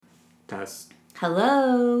Test.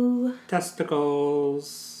 Hello.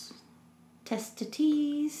 Testicles.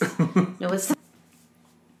 Testities. No, what's...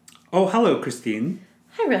 Oh, hello, Christine.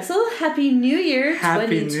 Hi, Russell. Happy New Year,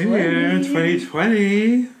 Happy New Year,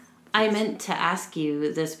 2020. I meant to ask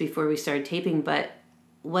you this before we started taping, but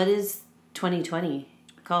what is 2020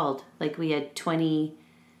 called? Like, we had 20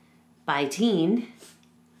 by teen.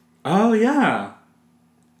 Oh, yeah.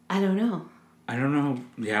 I don't know.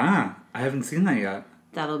 Yeah, I haven't seen that yet.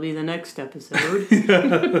 That'll be the next episode.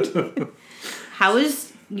 How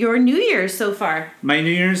is your New Year so far? My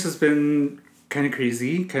New Year's has been kind of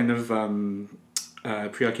crazy, kind of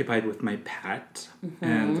preoccupied with my pet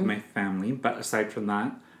and my family. But aside from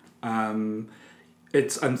that, I'm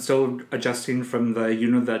still adjusting from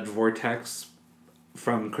that vortex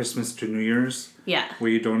from Christmas to New Year's. Yeah.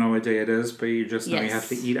 Where you don't know what day it is, but you just know you have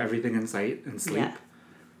to eat everything in sight and sleep. Yeah.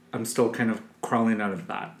 I'm still kind of crawling out of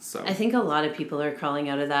that. So I think a lot of people are crawling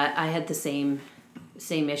out of that. I had the same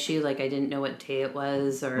issue. Like, I didn't know what day it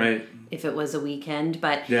was or if it was a weekend,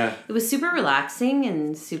 but it was super relaxing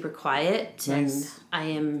and super quiet. Nice.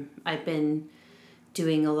 And I've been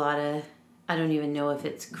doing a lot of, I don't even know if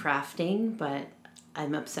it's crafting, but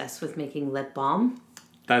I'm obsessed with making lip balm.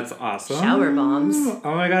 That's awesome. Shower bombs.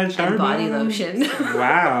 Oh my god, shower and body bombs. lotion.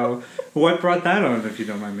 Wow. What brought that on, if you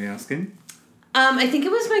don't mind me asking? I think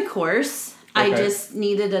it was my course. Okay. I just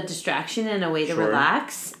needed a distraction and a way to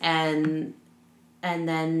relax, and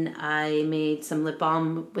then I made some lip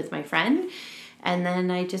balm with my friend, and then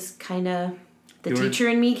I just kind of teacher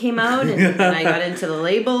in me came out, and I got into the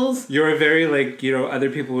labels. You were very other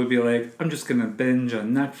people would be like, I'm just gonna binge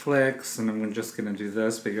on Netflix and I'm just gonna do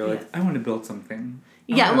this, but you're like, I want to build something.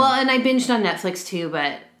 Yeah, well, and I binged on Netflix too,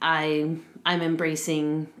 but I'm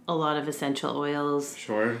embracing a lot of essential oils.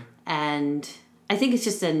 Sure. And I think it's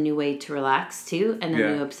just a new way to relax too, and a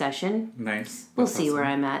new obsession. Nice. We'll see where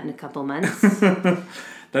I'm at in a couple months.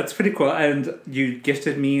 That's pretty cool. And you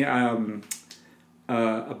gifted me a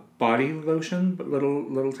body lotion,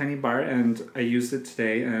 little tiny bar, and I used it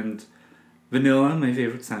today. And vanilla, my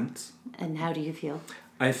favorite scent. And how do you feel?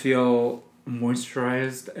 I feel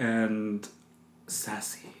moisturized and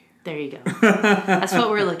sassy. There you go. That's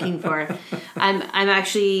what we're looking for.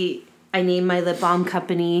 I named my lip balm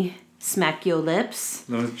company Smack Yo Lips.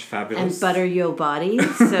 Those are fabulous. And Butter Yo Body.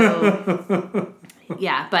 So,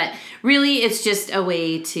 yeah. But really, it's just a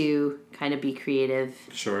way to kind of be creative.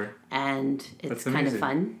 Sure. And it's kind of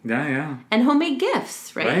fun. Yeah. And homemade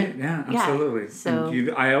gifts, right? Right, yeah, absolutely. Yeah.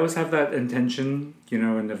 So I always have that intention,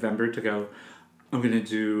 in November to go, I'm going to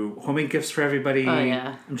do homemade gifts for everybody. Oh,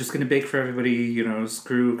 yeah. I'm just going to bake for everybody,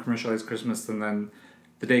 screw commercialized Christmas. And then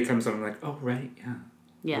the day comes and I'm like, oh, right, yeah.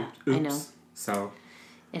 Yeah, Oops. I know. So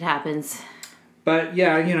it happens. But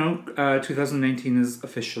yeah, 2019 is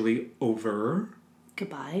officially over.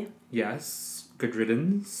 Goodbye. Yes. Good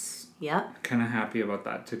riddance. Yep. Kind of happy about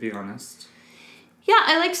that, to be honest. Yeah,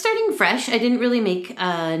 I like starting fresh. I didn't really make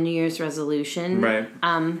a New Year's resolution. Right.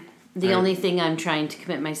 The only thing I'm trying to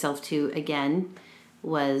commit myself to again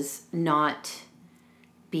was not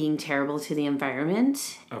being terrible to the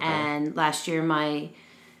environment. Okay. And last year my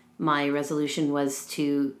resolution was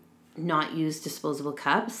to not use disposable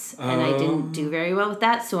cups, and I didn't do very well with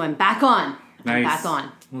that, so I'm back on. Nice. I'm back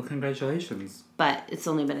on. Well, congratulations. But it's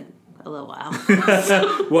only been a little while.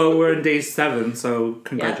 Well, we're in day 7, so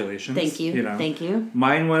congratulations. Yep. Thank you. Thank you.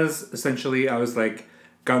 Mine was essentially, I was like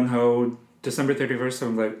gung-ho. December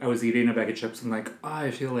 31st, I was eating a bag of chips. I'm like, I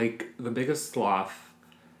feel like the biggest sloth,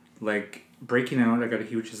 like breaking out. I got a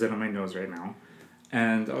huge zit on my nose right now.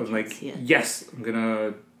 And I was like, yes, I'm going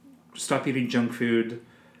to stop eating junk food,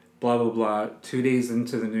 blah, blah, blah. 2 days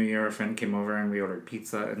into the new year, a friend came over and we ordered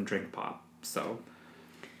pizza and drank pop. So,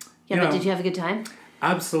 yeah, but did you have a good time?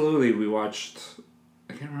 Absolutely. We watched,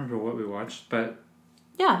 I can't remember what we watched, but...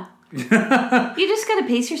 Yeah. You just got to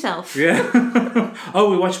pace yourself. Yeah. Oh,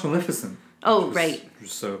 we watched Maleficent. Oh, right. It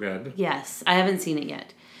was so good. Yes. I haven't seen it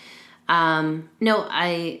yet. No,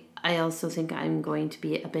 I also think I'm going to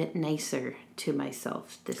be a bit nicer to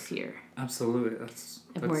myself this year. Absolutely.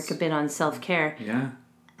 And work a bit on self-care. Yeah.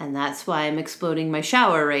 And that's why I'm exploding my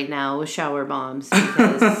shower right now with shower bombs,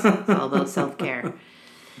 because it's all about self-care.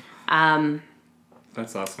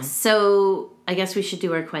 That's awesome. So I guess we should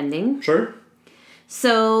do our quending. Sure.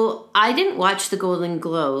 So I didn't watch the Golden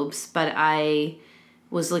Globes, but I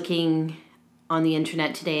was looking on the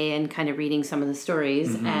internet today and kind of reading some of the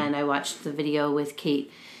stories, and I watched the video with Kate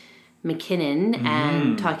McKinnon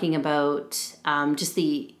and talking about just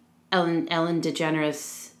the Ellen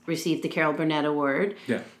DeGeneres received the Carol Burnett Award.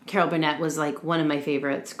 Yeah. Carol Burnett was like one of my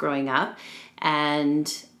favorites growing up,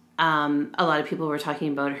 and a lot of people were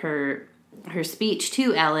talking about her her speech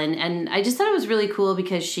to Ellen, and I just thought it was really cool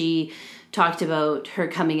because she talked about her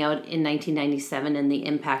coming out in 1997 and the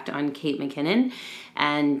impact on Kate McKinnon,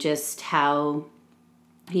 and just how,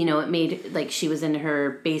 you know, it made, like, she was in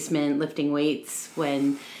her basement lifting weights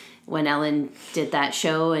when Ellen did that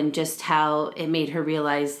show, and just how it made her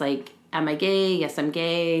realize, like, am I gay? Yes, I'm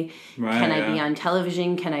gay. Right, Can I be on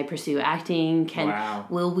television? Can I pursue acting?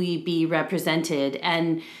 Will we be represented?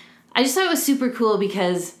 And I just thought it was super cool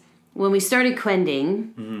because when we started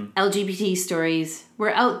Quending, LGBT stories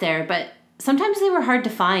were out there, but sometimes they were hard to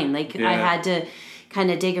find. Like, I had to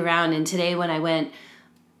kind of dig around. And today when I went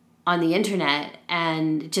on the internet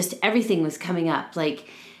and just everything was coming up, like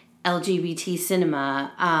LGBT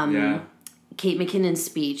cinema, Kate McKinnon's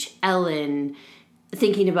speech, Ellen,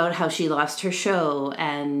 thinking about how she lost her show,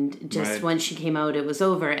 and just once she came out, it was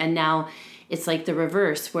over. And now it's like the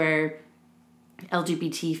reverse, where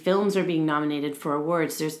LGBT films are being nominated for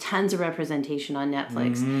awards. There's tons of representation on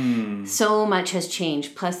Netflix. So much has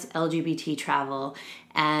changed, plus LGBT travel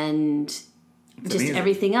and it's just amazing.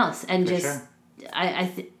 Everything else. And for just, sure.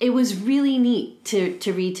 It was really neat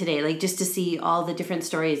to read today, like just to see all the different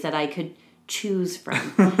stories that I could choose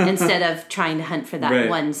from instead of trying to hunt for that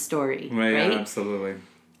one story. Right? Yeah, absolutely.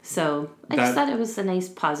 So I just thought it was a nice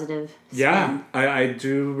positive spin. Yeah, I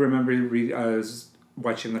do remember I was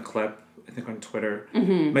watching the clip, I think on Twitter.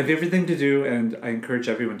 My favorite thing to do, and I encourage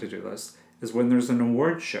everyone to do this, is when there's an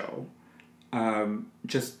award show,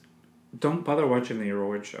 just don't bother watching the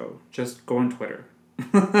award show. Just go on Twitter.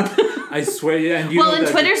 I swear, and and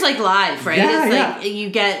Twitter's like live, right? Yeah, it's like you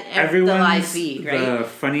get the live feed, right? The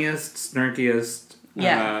funniest, snarkiest,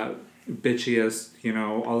 bitchiest, you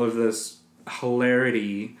know, all of this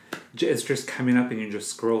hilarity. It's just coming up, and you just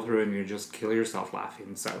scroll through, and you just kill yourself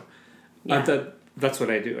laughing. So, that's what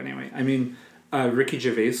I do anyway. I mean, Ricky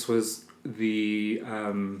Gervais was the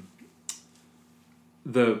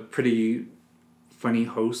pretty funny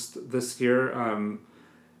host this year.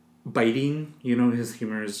 Biting, you know, his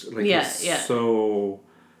humor is like so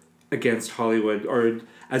against Hollywood, or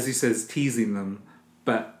as he says, teasing them.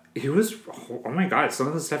 But he was, oh my god, some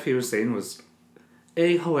of the stuff he was saying was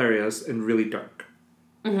hilarious and really dark.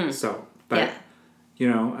 So, but you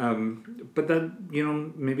know, but that, you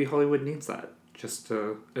know, maybe Hollywood needs that, just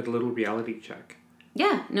a little reality check.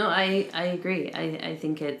 Yeah, no, I agree. I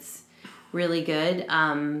think it's really good.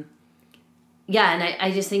 Yeah, and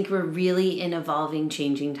I just think we're really in evolving,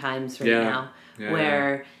 changing times now,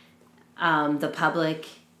 where the public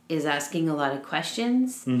is asking a lot of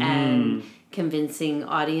questions, and convincing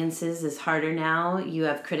audiences is harder now. You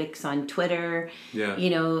have critics on Twitter, you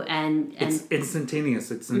know, and it's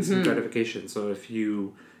instantaneous. It's instant gratification. So if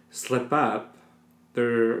you slip up,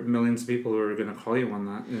 there are millions of people who are going to call you on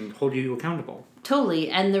that and hold you accountable. Totally,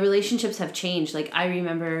 and the relationships have changed. Like, I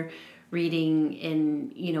remember reading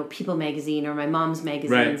in, you know, People magazine or my mom's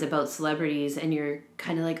magazines about celebrities, and you're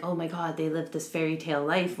kind of like, oh my god, they lived this fairy tale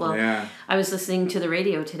life. Well, I was listening to the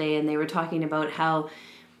radio today, and they were talking about how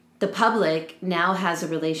the public now has a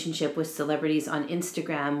relationship with celebrities on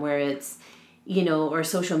Instagram, where it's, you know, or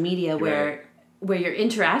social media, where you're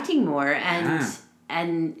interacting more,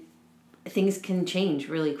 and things can change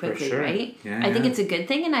really quickly, right? I think it's a good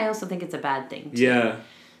thing, and I also think it's a bad thing too.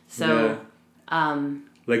 So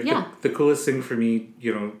like the coolest thing for me,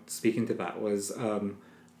 you know, speaking to that, was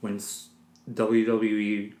when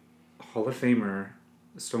WWE Hall of Famer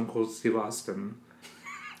Stone Cold Steve Austin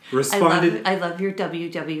responded. I love your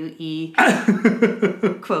WWE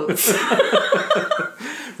quotes.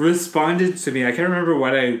 Responded to me. I can't remember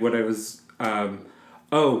what I was.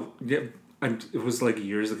 It was like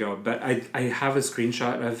years ago, but I have a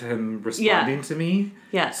screenshot of him responding to me.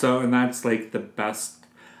 Yeah. So, and that's like the best.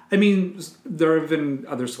 I mean, there have been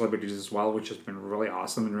other celebrities as well, which has been really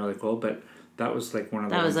awesome and really cool, but that was like one of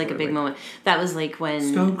the That was like a big moment. That was like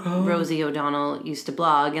when Rosie O'Donnell used to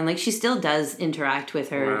blog, and like she still does interact with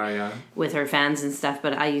her with her fans and stuff,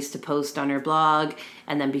 but I used to post on her blog,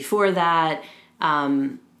 and then before that,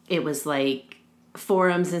 it was like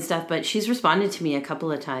forums and stuff, but she's responded to me a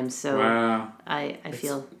couple of times, so I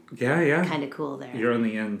feel kind of cool there. You're on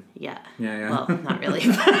the end. Yeah. Well, not really.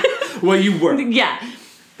 Well, you were. Yeah.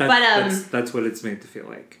 That's what it's made to feel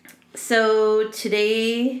like. So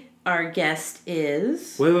today our guest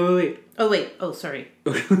is... Wait. Oh, wait. Oh, sorry.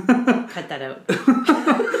 Cut that out.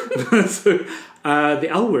 The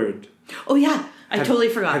L Word. Oh, yeah. I totally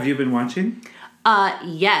forgot. Have you been watching?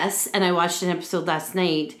 Yes, and I watched an episode last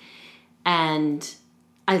night, and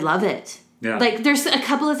I love it. Yeah. Like, there's a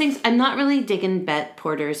couple of things. I'm not really digging Bette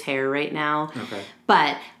Porter's hair right now. Okay.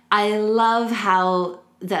 But I love how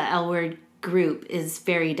the L Word group is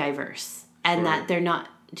very diverse, and that they're not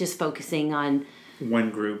just focusing on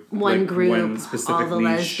one group, one specific all the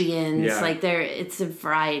niche. lesbians. Yeah. Like it's a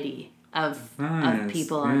variety of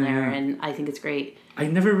people on there, and I think it's great. I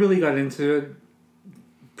never really got into it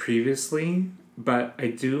previously, but I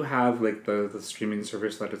do have like the streaming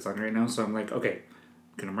service that it's on right now, so I'm like, okay,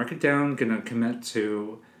 I'm gonna mark it down, gonna commit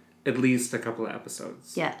to at least a couple of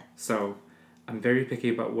episodes. Yeah. So I'm very picky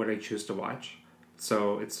about what I choose to watch.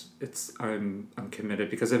 So I'm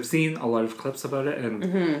committed because I've seen a lot of clips about it,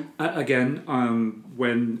 and again,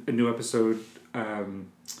 when a new episode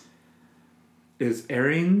is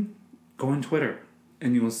airing, go on Twitter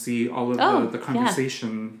and you will see all of the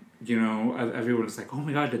conversation. You know, everyone's like, "Oh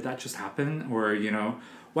my God, did that just happen?" Or you know,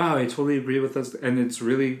 "Wow, I totally agree with this," and it's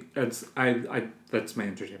that's my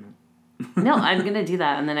entertainment. No, I'm gonna do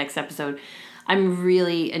that on the next episode. I'm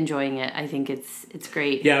really enjoying it. I think it's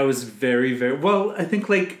great. Yeah, it was very, very well. I think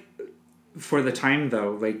like for the time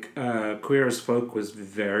though, like Queer as Folk was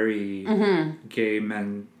very gay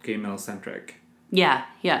male centric. Yeah.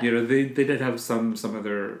 You know, they did have some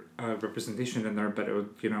other representation in there, but it was,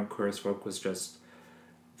 you know, Queer as Folk was just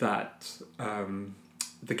that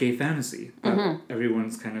the gay fantasy that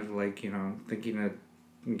everyone's kind of like, you know, thinking that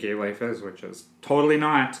gay life is, which is totally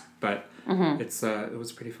not. But it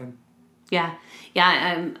was pretty fun. Yeah,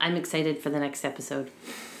 I'm excited for the next episode.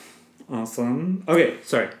 Awesome. Okay,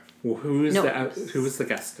 sorry. Well, who is the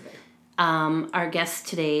guest today? Our guest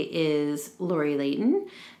today is Lori Leighton,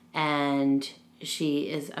 and she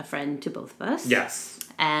is a friend to both of us. Yes.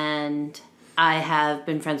 And I have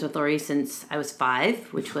been friends with Lori since I was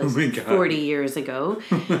 5, which was 40 years ago.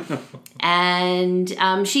 And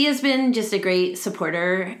she has been just a great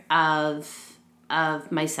supporter of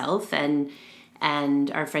myself, and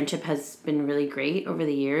our friendship has been really great over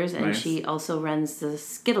the years. And she also runs the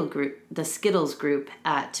Skittles group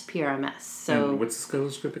at PRMS. So and what's the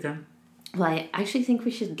Skittles group again? Well, I actually think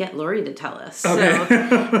we should get Lori to tell us. Okay.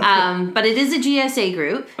 So, but it is a GSA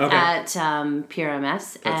group at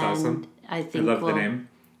PRMS. That's awesome. I think I love the name.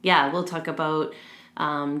 Yeah, we'll talk about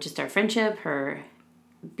just our friendship, her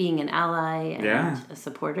being an ally and a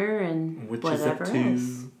supporter, and which whatever is up to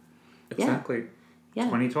else. Exactly. Yeah.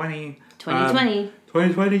 2020.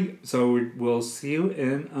 2020. So we'll see you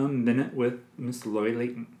in a minute with Miss Lori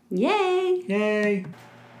Leighton. Yay! Yay!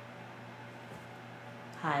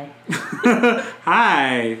 Hi.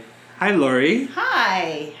 Hi, Lori.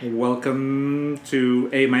 Hi. Welcome to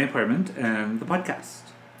my apartment and the podcast.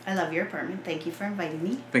 I love your apartment. Thank you for inviting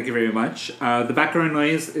me. Thank you very much. The background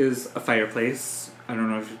noise is a fireplace. I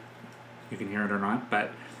don't know if you can hear it or not,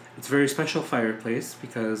 but it's a very special fireplace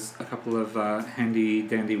because a couple of handy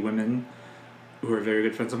dandy women who are very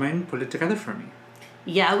good friends of mine put it together for me.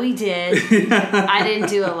 Yeah, we did. I didn't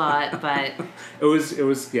do a lot, but it was it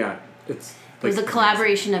was a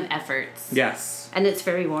collaboration of efforts. Yes. And it's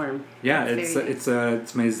very warm. Yeah,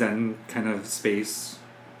 it's my zen kind of space,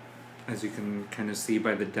 as you can kind of see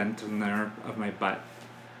by the dent in there of my butt.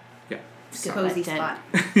 Yeah. It's a cozy spot.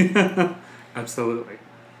 Absolutely.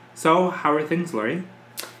 So, how are things, Lori?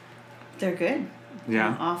 They're good. Yeah.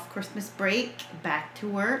 I'm off Christmas break, back to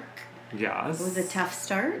work. Yes. It was a tough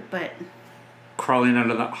start, but crawling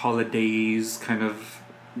out of that Holi-daze kind of,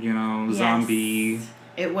 zombie.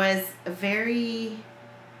 It was a very,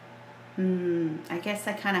 I guess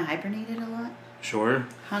I kind of hibernated a lot. Sure.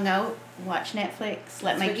 Hung out, watched Netflix,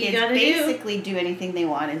 let my kids basically do anything they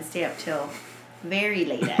want and stay up till very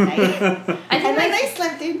late at night. And then I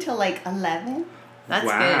slept until like 11. That's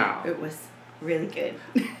wow. good. It was really good.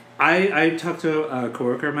 I talked to a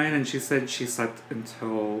coworker of mine and she said she slept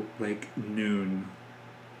until like noon.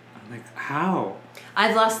 I'm like, how?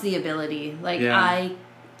 I've lost the ability. Like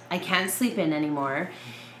I can't sleep in anymore.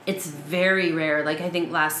 It's very rare. Like I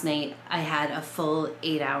think last night I had a full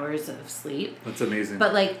 8 hours of sleep. That's amazing.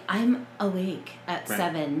 But like I'm awake at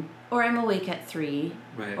 7, or I'm awake at 3,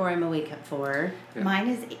 or I'm awake at 4. Yeah. Mine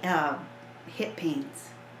is hip pains.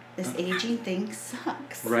 This aging thing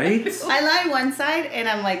sucks. Right? I lie on one side and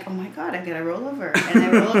I'm like, oh my God, I gotta roll over. And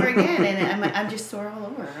I roll over again and I'm just sore all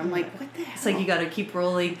over. I'm like, what the hell? It's like you gotta keep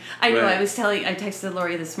rolling. I know, I texted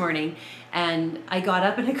Lori this morning and I got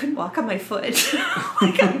up and I couldn't walk on my foot.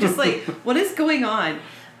 Like I'm just like, what is going on?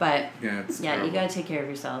 But yeah, you gotta take care of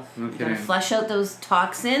yourself. No you gotta flush out those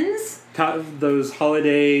toxins. Those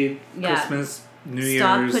holiday, Christmas, New Year's.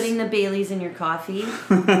 Stop putting the Baileys in your coffee.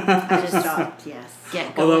 I just stopped, yes.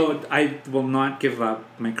 Get going. Although I will not give up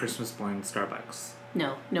my Christmas blend Starbucks.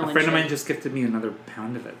 No A friend of mine just gifted me another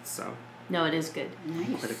pound of it, so. No, it is good. Nice.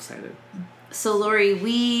 I'm quite excited. So, Lori,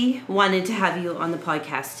 we wanted to have you on the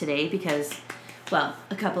podcast today because, well,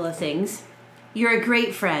 a couple of things. You're a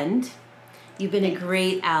great friend. You've been a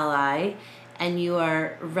great ally. and you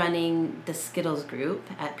are running the Skittles group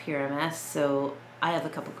at PRMS. So I have a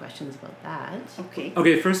couple questions about that. Okay.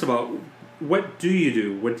 Okay, first of all, what do you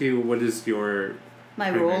do? What is your...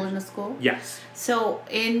 My role in the school? Yes. So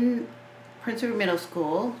in Prince Rupert Middle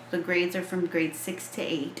School, the grades are from grades 6 to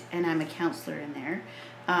 8, and I'm a counselor in there.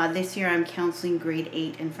 This year I'm counseling grade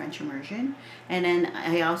 8 in French Immersion. And then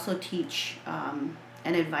I also teach an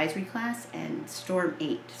advisory class and Storm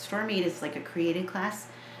 8. Storm 8 is like a created class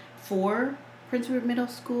for Prince Rupert Middle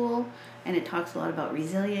School, and it talks a lot about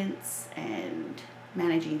resilience and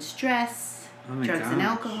managing stress, drugs and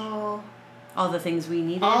alcohol. All the things we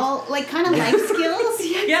needed. All like kind of life skills.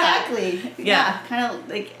 Yeah. Exactly. Yeah. Kind of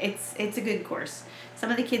like it's a good course. Some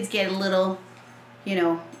of the kids get a little,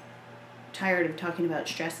 tired of talking about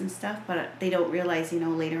stress and stuff, but they don't realize,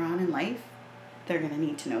 later on in life, they're going to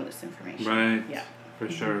need to know this information. Right. Yeah. For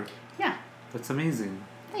sure. Yeah. That's amazing.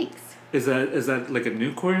 Thanks. Is that like a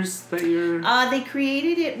new course that you're... They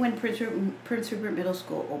created it when Prince Rupert Middle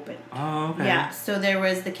School opened. Oh, okay. Yeah. So there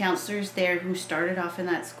was the counselors there who started off in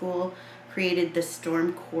that school, created the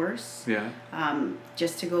Storm course. Yeah.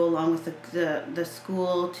 Just to go along with the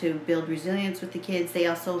school to build resilience with the kids. They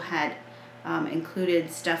also had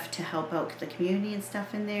included stuff to help out the community and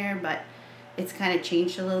stuff in there, but it's kind of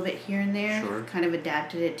changed a little bit here and there. Sure. Kind of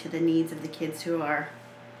adapted it to the needs of the kids who are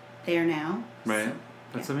there now. Right. So,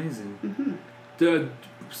 That's amazing. Mm-hmm.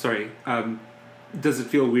 Does it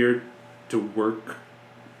feel weird to work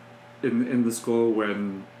in the school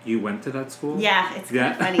when you went to that school? Yeah, it's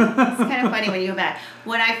kind of funny. It's kind of funny when you go back.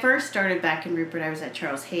 When I first started back in Rupert, I was at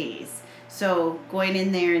Charles Hayes. So going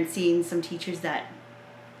in there and seeing some teachers that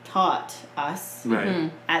taught us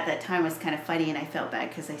at that time was kind of funny, and I felt bad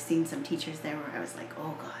because I seen some teachers there where I was like,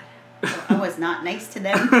 oh God. I was not nice to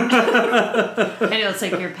them. I know, it's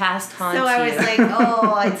like your past haunts you. So I was like,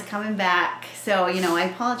 oh, it's coming back. So, I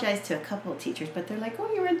apologized to a couple of teachers, but they're like,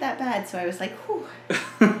 oh, you weren't that bad. So I was like, whew. I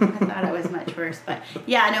thought I was much worse. But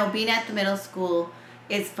yeah, no, being at the middle school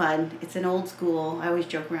is fun. It's an old school. I always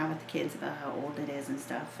joke around with the kids about how old it is and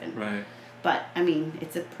stuff. And right. But,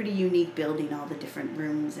 it's a pretty unique building, all the different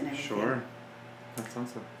rooms and everything. Sure. That's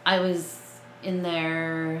awesome. I was in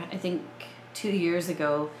there, I think, 2 years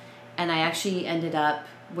ago, and I actually ended up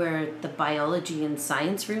where the biology and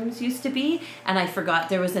science rooms used to be, and I forgot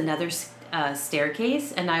there was another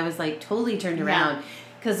staircase, and I was like totally turned around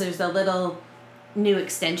because there's a little new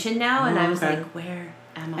extension now, and I was like, where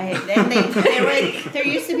am I? There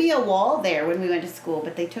used to be a wall there when we went to school,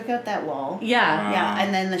 but they took out that wall. Yeah. Wow. Yeah,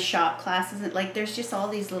 and then the shop classes, there's just all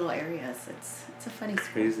these little areas. It's a funny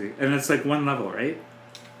school. Crazy. And it's like one level, right?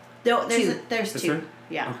 No, there's two. Right?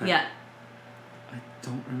 Yeah. Okay. Yeah. I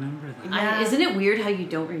don't remember that. Yeah. Isn't it weird how you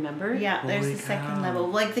don't remember? Yeah, there's Holy the second cow. level.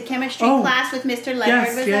 Like the chemistry class with Mr.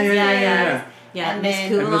 Leonard was Yeah, and Miss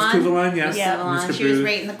Kuvalan, yes. Yeah, Mr. she was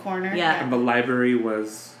right in the corner. Yeah. And the library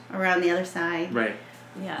was... around the other side. Right.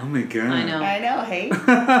 Yeah. Oh my God. I know, hey.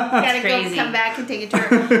 Gotta crazy. come back and take a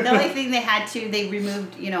tour. The only thing they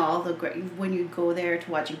removed, all the, when you go there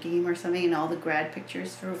to watch a game or something, and all the grad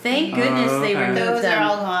pictures for... Thank goodness they removed those them. are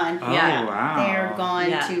all gone. Oh, yeah. wow. They're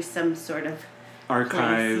gone to some sort of...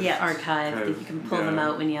 Archive. Yeah. Archive. That you can pull them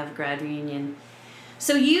out when you have a grad reunion.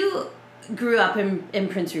 So you grew up in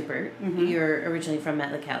Prince Rupert. Mm-hmm. You're originally from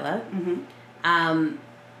Metlakatla. Mm-hmm.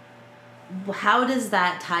 How does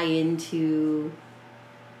that tie into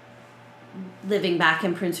living back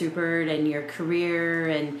in Prince Rupert and your career,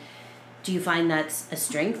 and do you find that's a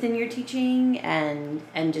strength in your teaching and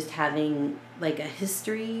just having like a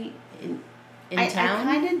history in town? I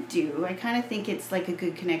kind of do. I kind of think it's like a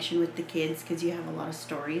good connection with the kids because you have a lot of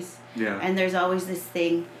stories. Yeah. And there's always this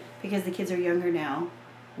thing, because the kids are younger now,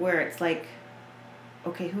 where it's like,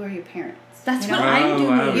 okay, who are your parents? That's what I'm doing.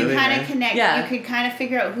 Wow, you really, kind eh? of connect. Yeah. You could kind of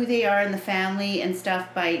figure out who they are in the family and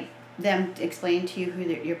stuff by them explaining to you who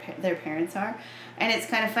their parents are. And it's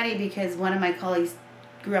kind of funny because one of my colleagues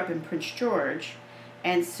grew up in Prince George,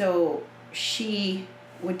 and so she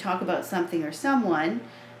would talk about something or someone,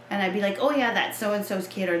 and I'd be like, oh yeah, that's so-and-so's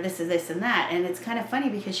kid, or this is this and that. And it's kind of funny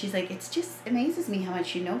because she's like, it just amazes me how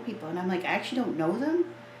much you know people. And I'm like, I actually don't know them.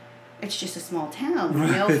 It's just a small town. We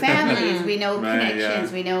know families, we know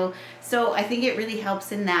connections, we know. So I think it really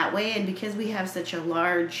helps in that way. And because we have such a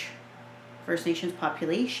large First Nations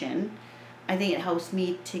population, I think it helps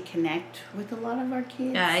me to connect with a lot of our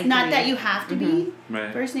kids. Yeah, I agree. Not that you have to be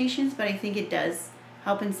Right. First Nations, but I think it does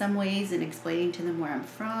help in some ways in explaining to them where I'm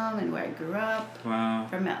from and where I grew up. Wow.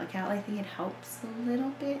 From Metlakatla, I think it helps a little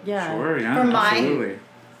bit. Yeah. Sure, yeah, For absolutely.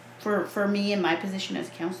 For me in my position as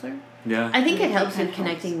a counselor. Yeah. I think it helps kind with of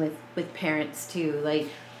connecting with parents too. Like,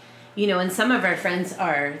 and some of our friends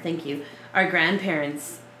are, our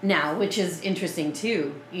grandparents now, which is interesting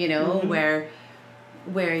too, you know, where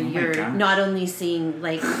you're gosh. not only seeing,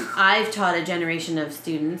 like, I've taught a generation of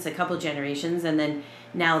students, a couple generations, and then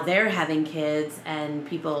now they're having kids, and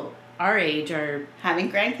people our age are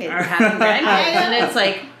having grandkids. And it's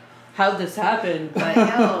like, how'd this happen? But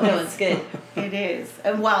no, it's good. It is.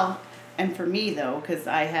 And for me, though, because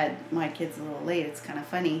I had my kids a little late, it's kind of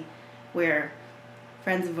funny where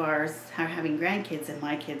friends of ours are having grandkids and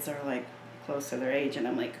my kids are like close to their age, and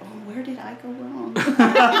I'm like, oh, where did I go wrong?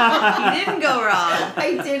 You didn't go wrong.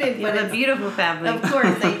 I didn't. You have a beautiful family. Of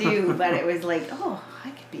course I do, but it was like, oh, I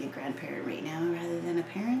could be a grandparent right now rather than a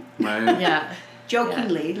parent. Right. Yeah.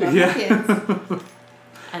 Jokingly, love my kids.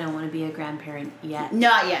 I don't want to be a grandparent yet.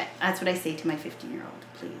 Not yet. That's what I say to my 15-year-old.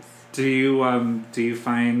 Please. Do you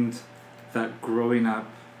find that growing up,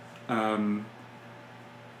 kind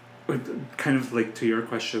of like to your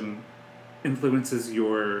question, influences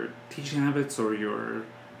your teaching habits or your,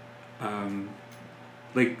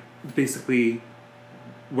 like basically,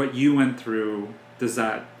 what you went through? Does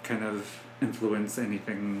that kind of influence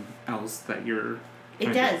anything else that you're?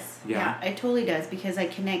 It does. Yeah, it totally does, because I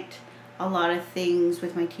connect a lot of things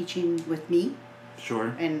with my teaching with me.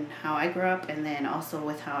 Sure. And how I grew up, and then also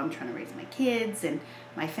with how I'm trying to raise my kids and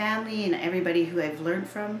my family and everybody who I've learned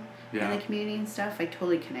from in the community and stuff. I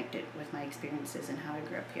totally connect it with my experiences and how I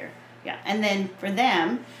grew up here. Yeah. And then for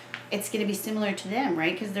them, it's going to be similar to them,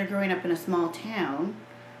 right? Because they're growing up in a small town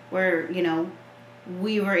where, you know,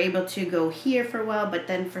 we were able to go here for a while, but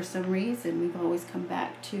then for some reason we've always come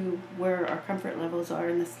back to where our comfort levels are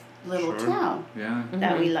in this little town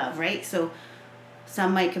that we love, right? So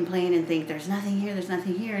some might complain and think there's nothing here,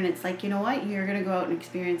 and it's like, you know what, you're going to go out and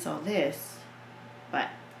experience all this, but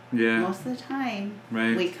most of the time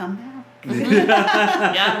we come back.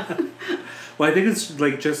 Well, I think it's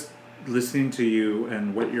like just listening to you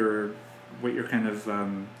and what you're kind of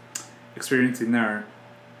experiencing there.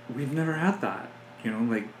 We've never had that. You know,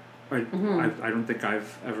 like, I don't think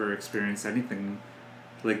I've ever experienced anything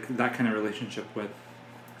like that kind of relationship with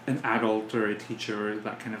an adult or a teacher or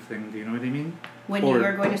that kind of thing. Do you know what I mean? When you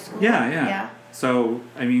were going to school? Yeah. So,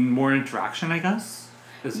 I mean, more interaction, I guess?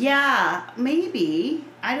 Yeah, maybe.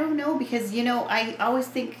 I don't know, because, you know, I always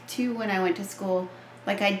think, too, when I went to school,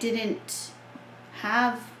 like, I didn't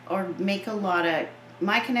have or make a lot of...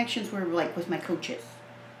 My connections were, like, with my coaches.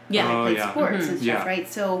 Yeah. Sports and stuff, right?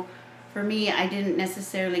 So... For me, I didn't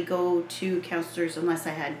necessarily go to counselors unless I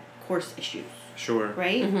had course issues. Sure.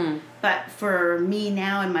 Right? Mm-hmm. But for me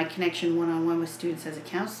now and my connection one-on-one with students as a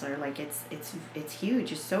counselor, like it's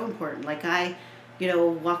huge. It's so important. Like I, you know,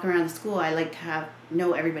 walk around the school, I like to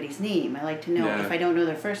know everybody's name. I like to know if I don't know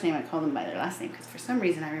their first name, I call them by their last name, because for some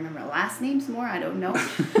reason I remember last names more. I don't know.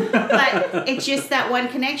 But it's just that one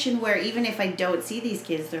connection where even if I don't see these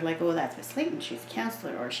kids, they're like, oh, that's Miss Leighton. She's a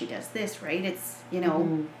counselor, or she does this, right? It's, you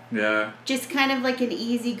know, just kind of like an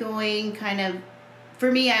easygoing kind of.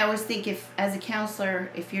 For me, I always think as a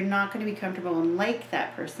counselor, if you're not going to be comfortable and like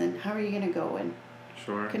that person, how are you going to go and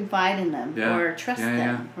confide in them or trust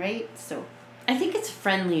them, right? So I think it's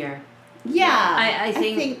friendlier. Yeah, I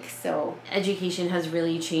think so. Education has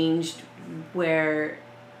really changed where,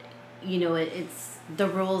 you know, it's the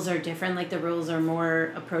rules are different. Like the rules are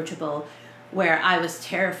more approachable. Where I was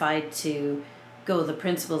terrified to go to the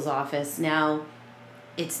principal's office, now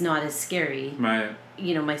it's not as scary. Right.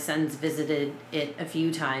 You know, my son's visited it a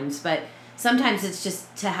few times, but sometimes it's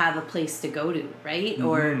just to have a place to go to, right?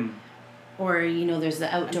 Mm-hmm. Or you know, there's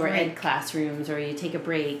the outdoor ed classrooms, or you take a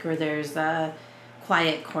break, or there's the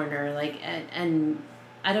quiet corner, like, and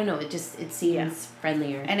I don't know, it seems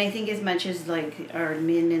friendlier. And I think as much as like our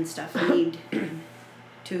admin and stuff need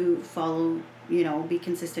to follow, you know, be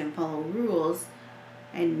consistent and follow rules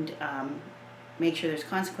and make sure there's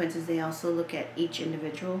consequences, they also look at each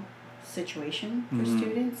individual situation for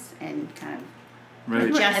students and kind of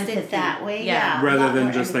adjust it that way. Rather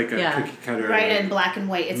than just like a cookie cutter. Right, and black and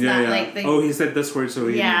white. It's not like the... Oh, he said this word, so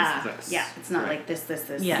he means this. Yeah, it's not like this.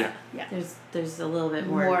 Yeah. There's a little bit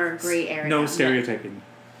more gray area. No stereotyping.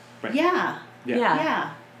 Right. Yeah. You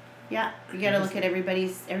gotta look at everybody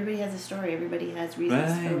has a story. Everybody has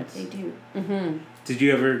reasons for what they do. Mm-hmm. Did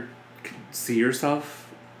you ever see yourself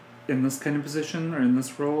in this kind of position or in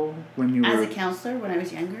this role when you were... As a counselor when I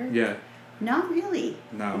was younger? Yeah. Not really.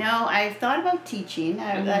 No, I've thought about teaching.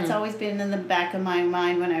 That's always been in the back of my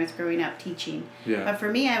mind when I was growing up, teaching. Yeah. But for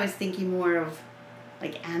me, I was thinking more of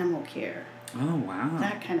like animal care. Oh, wow.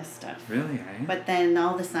 That kind of stuff. Really, eh? But then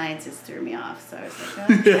all the sciences threw me off, so I was like, oh,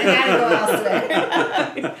 I gotta go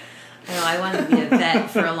elsewhere. I know, I wanted to be a vet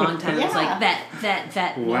for a long time. It was like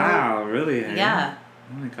vet. Wow, really, eh? Yeah.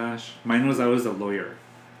 Oh my gosh. Mine was I was a lawyer.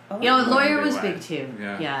 Oh. Yeah, Whatever lawyer they was wanted. big too.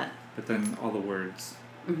 Yeah. Yeah. But then all the words.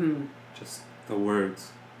 Mm-hmm. Just the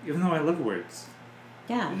words. Even though I love words.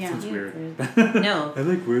 Yeah. Yeah. Sounds Yeah. weird. No. I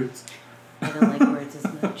like words. I don't like words as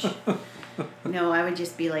much. No, I would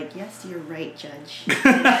just be like, yes, you're right, Judge.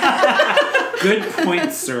 Good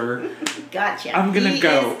point, sir. Gotcha. I'm gonna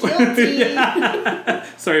go. Is guilty. Yeah.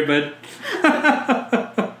 Sorry, bud.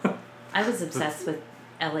 I was obsessed with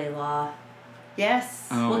LA Law. Yes.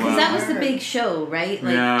 Oh, Well, because wow. that was the big show, right?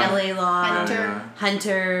 Like Yeah. LA Law, Hunter.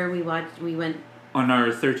 Hunter. We went. On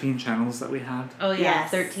our 13 channels that we had. Oh yeah,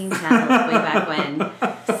 Yes. 13 channels way back when.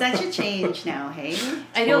 Such a change now, hey?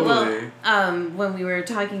 I know. Totally. Well, when we were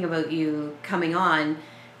talking about you coming on,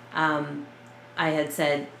 I had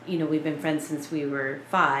said, we've been friends since we were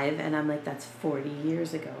 5, and I'm like, that's 40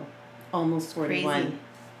 years ago, almost 41. Crazy.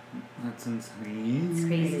 That's insane. It's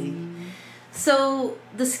crazy. So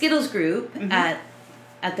the Skittles group Mhm.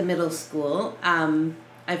 at the middle school,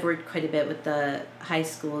 I've worked quite a bit with the high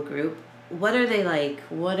school group. What are they like?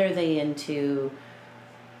 What are they into?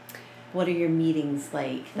 What are your meetings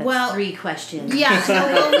like? That's Well, 3 questions. Yeah, no,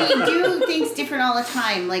 well, we do things different all the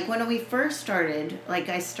time. Like when we first started, like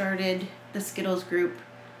I started the Skittles group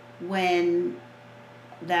when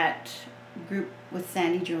that group with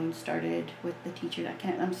Sandy Jones started with the teacher. I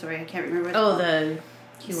can't remember. What it's called. the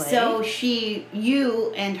QA. So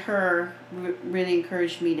you and her really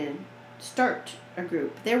encouraged me to start a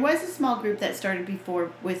group. There was a small group that started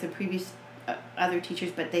before with the previous other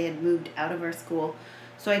teachers, but they had moved out of our school.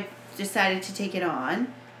 So I decided to take it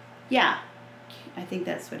on. Yeah, I think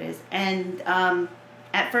that's what it is. And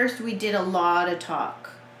at first we did a lot of talk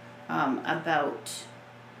about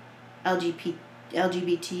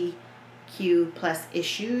LGBTQ plus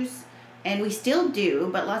issues. And we still do,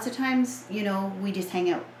 but lots of times, we just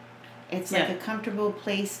hang out. It's like a comfortable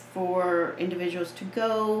place for individuals to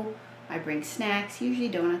go. I bring snacks, usually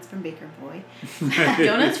donuts from Baker Boy.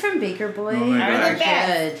 Donuts from Baker Boy Oh my are gosh. the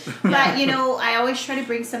best. But, I always try to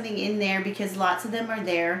bring something in there because lots of them are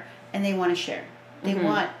there and they want to share. They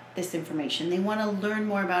want this information. They want to learn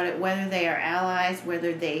more about it, whether they are allies,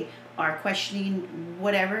 whether they are questioning,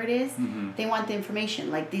 whatever it is. Mm-hmm. They want the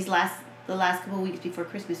information. Like the last couple of weeks before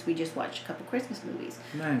Christmas, we just watched a couple Christmas movies,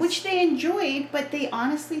 Nice. which they enjoyed, but they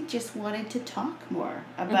honestly just wanted to talk more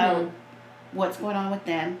about what's going on with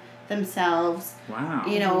themselves. Wow.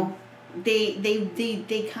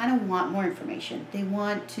 They kind of want more information. They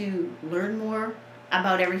want to learn more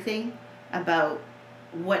about everything, about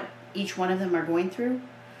what each one of them are going through.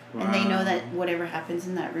 Wow. And they know that whatever happens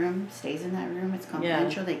in that room stays in that room. It's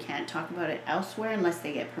confidential. They can't talk about it elsewhere unless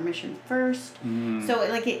they get permission first. Mm. So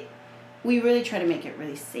we really try to make it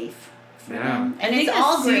really safe for Yeah. them. I And think it's that's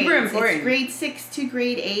all super grades. important. It's grade 6 to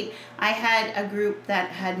grade 8. I had a group that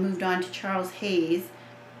had moved on to Charles Hayes,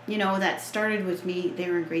 that started with me. They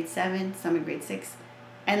were in grade 7, some in grade 6.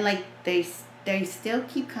 And they still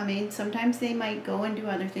keep coming. Sometimes they might go and do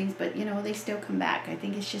other things, but they still come back. I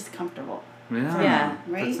think it's just comfortable. Yeah. Yeah.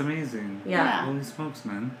 Right? That's amazing. Yeah. Holy smokes,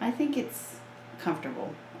 man. I think it's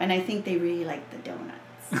comfortable. And I think they really like the donuts.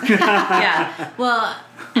 Yeah. Well,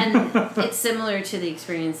 and it's similar to the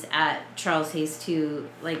experience at Charles Hayes too,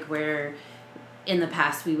 like where in the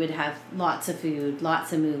past we would have lots of food,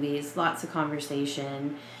 lots of movies, lots of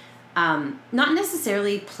conversation. Not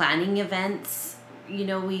necessarily planning events.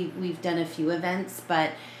 We've done a few events,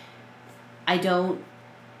 but I don't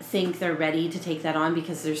think they're ready to take that on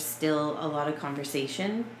because there's still a lot of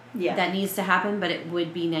conversation that needs to happen, but it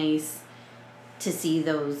would be nice to see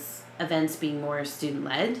those events being more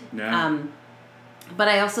student-led. Yeah. But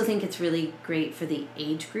I also think it's really great for the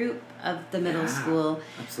age group of the middle school.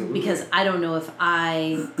 Absolutely. Because I don't know if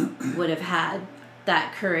I would have had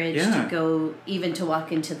that courage to go, even to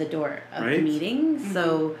walk into the door of the meeting. Mm-hmm.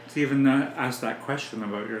 So to even ask that question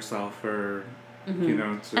about yourself or, to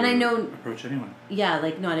and I know, approach anyone.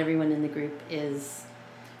 Yeah, not everyone in the group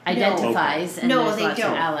identifies and no, there's they lots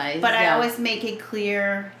don't. of allies. But I always make it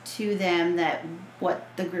clear to them that what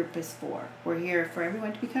the group is for. We're here for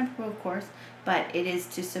everyone to be comfortable, of course, but it is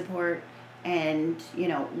to support and,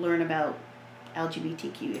 learn about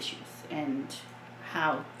LGBTQ issues and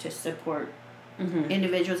how to support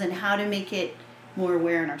individuals and how to make it more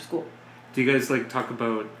aware in our school. Do you guys talk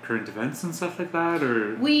about current events and stuff like that,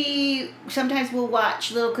 or? We sometimes will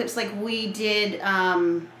watch little clips like we did.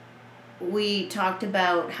 We talked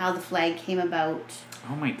about how the flag came about.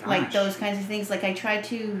 Oh my gosh. Those kinds of things. I try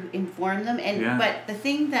to inform them, but the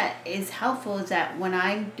thing that is helpful is that when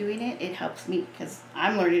I'm doing it, it helps me because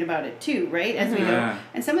I'm learning about it too, right? As we go,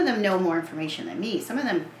 and some of them know more information than me. Some of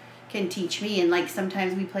them can teach me, and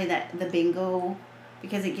sometimes we play the bingo,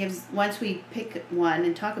 because it gives, once we pick one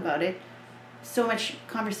and talk about it, so much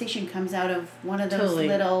conversation comes out of one of those Totally.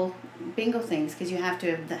 little bingo things because you have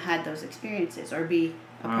to have had those experiences or be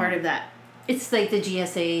a part of that. It's like the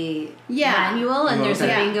GSA Yeah. manual, and there's a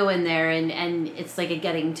Yeah. bingo in there, and it's like a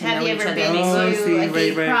getting to Have know you each ever other. been Oh, I to see. a Right,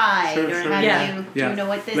 gay right. pride? Sure, or sure. have Yeah. you, do you know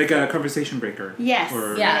what this Like a conversation breaker. Yes.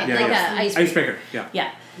 Or, Yeah, like a icebreaker. icebreaker. Yeah.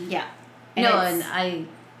 Yeah. Yeah. No, it's- and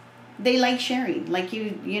they like sharing. Like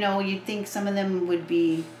you'd think some of them would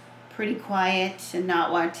be pretty quiet and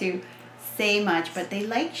not want to say much, but they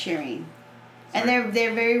like sharing. And they're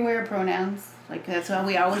very aware of pronouns. Like that's why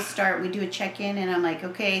we always start. We do a check-in, and I'm like,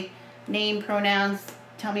 okay, name, pronouns,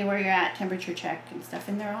 tell me where you're at, temperature check and stuff,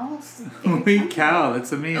 and they're all. Holy cow,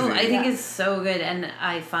 that's amazing. I think it's so good, and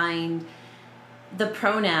I find the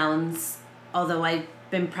pronouns, although I've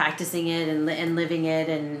been practicing it and living it,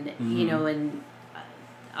 and and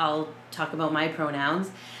I'll talk about my pronouns.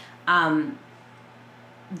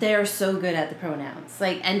 They're so good at the pronouns.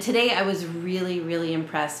 And today I was really, really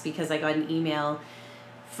impressed because I got an email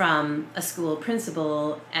from a school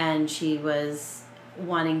principal, and she was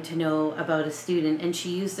wanting to know about a student, and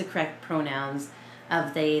she used the correct pronouns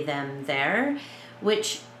of they, them, their,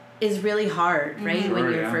 which is really hard, right? Sure, when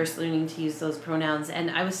you're yeah. first learning to use those pronouns. And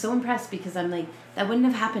I was so impressed because I'm like, that wouldn't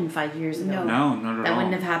have happened 5 years ago. No, not at all. That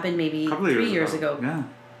wouldn't have happened maybe Couple of 3 years ago. Yeah.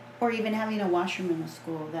 Or even having a washroom in the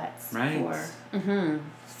school that's Right. for Mm-hmm.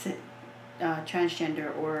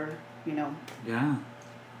 transgender or Yeah.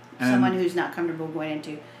 someone who's not comfortable going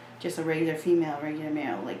into just a regular female, regular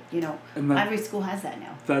male. And that, Every school has that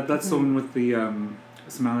now. that's the one with the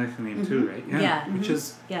Somali name too, right? Yeah. Which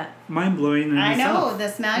is Yeah. mind blowing in I itself. know the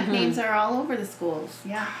SMAC names are all over the schools.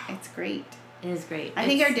 Yeah, it's great. It is great. I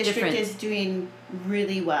think It's our district different. is doing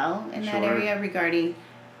really well in that Sure. area regarding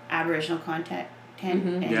Aboriginal content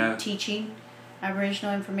and Yeah. teaching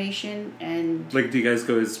Aboriginal information and. Like, do you guys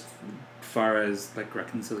go as far as like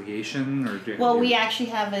reconciliation, or do you Well, we actually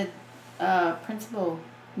have a principal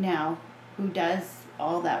now who does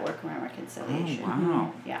all that work around reconciliation. Oh,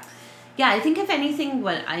 wow. Yeah. Yeah, I think if anything,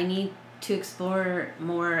 what I need to explore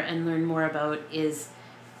more and learn more about is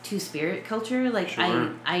Two-Spirit culture. Sure.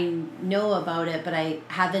 I know about it, but I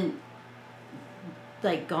haven't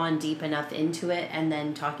gone deep enough into it, and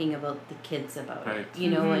then talking about the kids about Right.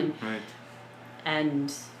 it, and Right.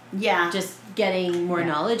 and Yeah. just getting more Yeah.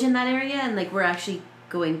 knowledge in that area. And we're actually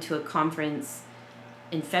going to a conference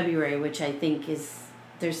in February, which I think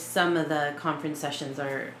there's some of the conference sessions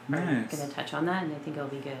are Nice. going to touch on that, and I think it'll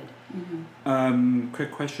be good.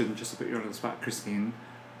 Quick question, just to put you on the spot, Christine.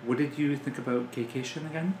 What did you think about Gaycation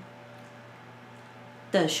again?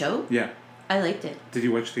 The show, Yeah. I liked it. Did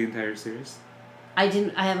you watch the entire series? I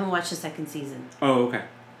haven't watched the second season. Oh, okay.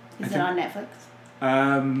 Is it on Netflix?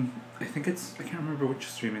 I think I can't remember which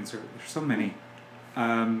streaming service. There's so many.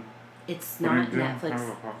 It's When not I do Netflix. have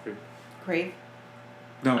a coffee. Crave?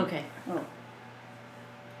 No. Okay. Oh.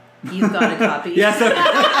 You've got a copy. Yes.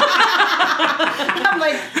 I'm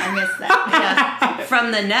like, I missed that. Yeah.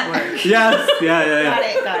 From the network. Yes.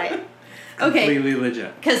 Yeah. Got it. Okay. Completely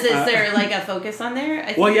legit. Because is there a focus on there? I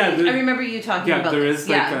think Well, yeah, I remember you talking about there this. is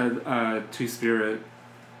a Two-Spirit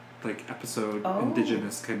episode, Oh.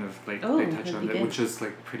 Indigenous kind of they touch that'd on be it, good. which is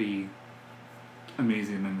pretty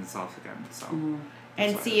amazing in itself again. So.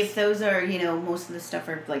 And That's see why if those are, most of the stuff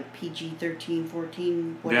are PG 13,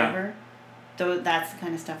 14, whatever. Though that's the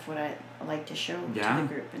kind of stuff what I like to show to Yeah. the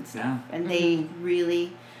group and stuff. Yeah. And they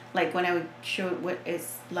really, when I would show what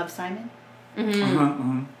is Love Simon.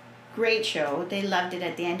 Mm-hmm. Great show. They loved it.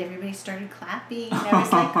 At the end, everybody started clapping. And I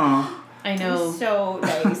was like, I it know. was so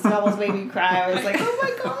nice. It almost made me cry. I was like, oh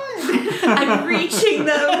my god. I'm reaching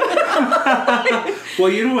them. Well,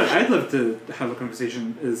 you know what I'd love to have a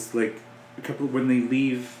conversation is when they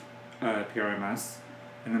leave PRMS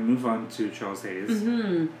and then move on to Charles Hayes.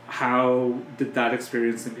 Mm-hmm. How did that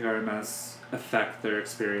experience in PRMS affect their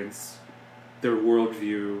experience, their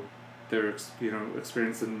worldview, their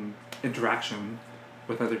experience and interaction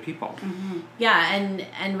with other people? Yeah,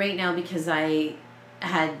 and right now, because I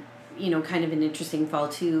had kind of an interesting fall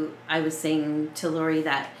too, I was saying to Lori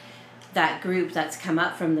that group that's come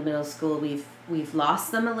up from the middle school, we've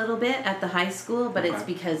lost them a little bit at the high school, but it's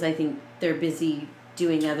because I think they're busy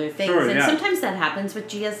doing other things. Sure, and yeah. sometimes that happens with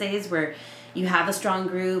GSAs where you have a strong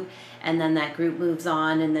group and then that group moves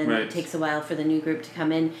on, and then Right. it takes a while for the new group to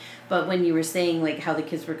come in. But when you were saying how the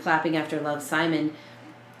kids were clapping after Love Simon,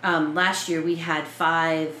 last year we had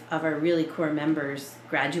 5 of our really core members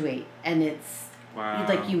graduate, and it's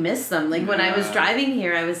Wow. you miss them. When I was Yeah. driving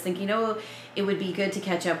here, I was thinking, it would be good to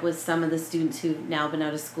catch up with some of the students who've now been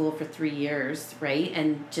out of school for 3 years, right?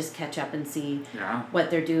 And just catch up and see Yeah. what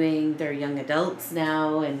they're doing. They're young adults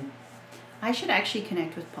now, and I should actually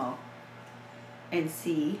connect with Paul. and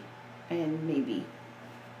see and maybe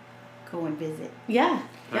go and visit. Yeah.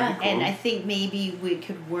 That'd be cool. And I think maybe we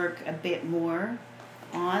could work a bit more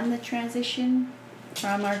on the transition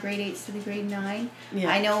from our grade 8s to the grade 9. Yeah.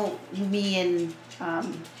 I know me and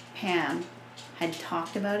Pam had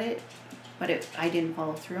talked about it, but I didn't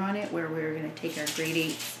follow through on it, where we were going to take our grade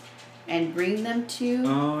 8s and bring them to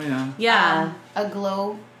Oh, yeah. Yeah. a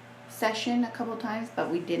glow session a couple times, but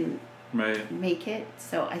we didn't Right. make it.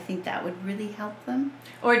 So I think that would really help them.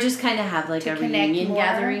 Or just kind of have like To a connect reunion more.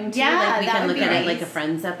 gathering too. Yeah, like we that can would look be at it like nice. a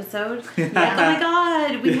Friends episode. Yeah. Oh my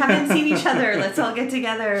God, we haven't seen each other. Let's all get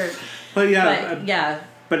together. Well, yeah. But yeah.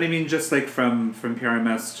 But I mean, just like from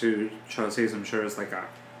PRMS to Chelsea's, I'm sure it's like a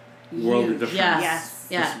world of Huge. difference. Yeah. Yes.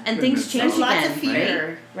 Yeah. Just And in things itself. change There's lots again, of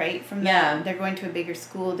fear, right? From Yeah. that. They're going to a bigger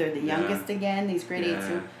school. They're the Yeah. youngest again. These grade 8s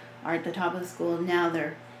who Yeah. are at the top of the school. Now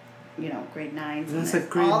they're, grade 9s. and That's then like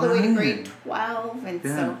grade all the way to 9. grade 12. And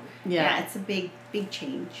Yeah. so, Yeah. it's a big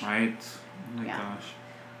change. Right. Oh my Yeah. gosh.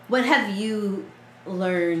 What have you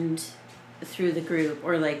learned through the group,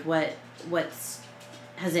 or like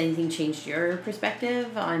has anything changed your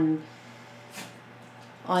perspective on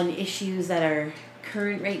issues that are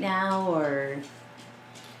current right now, or?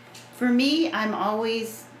 For me, I'm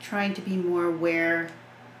always trying to be more aware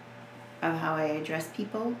of how I address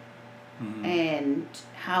people Mhm. and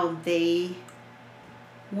how they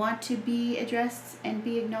want to be addressed and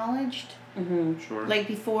be acknowledged. Mm-hmm. Sure. Like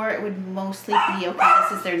before, it would mostly be, okay,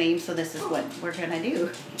 this is their name, so this is what we're gonna do.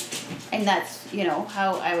 And that's,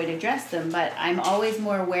 how I would address them. But I'm always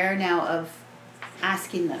more aware now of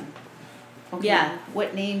asking them. Okay, Yeah.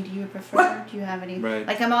 what name do you prefer? Do you have any? Right.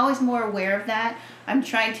 Like, I'm always more aware of that. I'm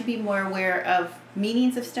trying to be more aware of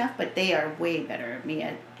meanings of stuff, but they are way better at me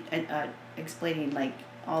at explaining, like,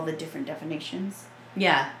 all the different definitions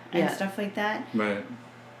Yeah. and Yeah. stuff like that. Right.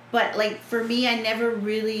 But, like, for me, I never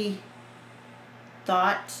really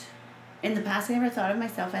thought, in the past, I never thought of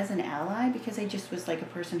myself as an ally, because I just was, like, a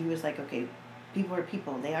person who was like, okay, people are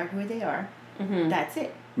people. They are who they are. Mm-hmm. That's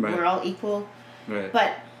it. Right. We're all equal. Right.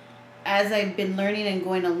 But as I've been learning and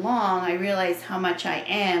going along, I realize how much I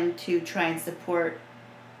am to try and support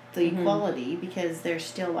the Mhm. equality, because there's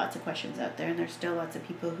still lots of questions out there, and there's still lots of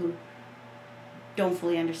people who don't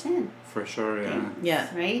fully understand For sure, yeah. things, Yeah.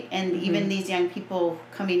 right? And even these young people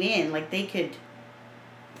coming in, like, they could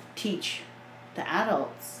teach the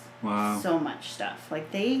adults Wow. so much stuff.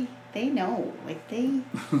 Like, they know, like, they've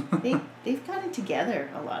got it together,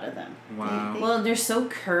 a lot of them. Wow. Well, they're so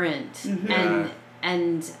current, Mhm. Yeah.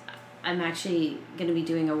 and I'm actually going to be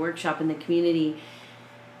doing a workshop in the community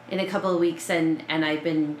in a couple of weeks, and I've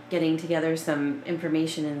been getting together some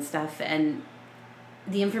information and stuff, and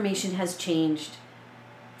the information has changed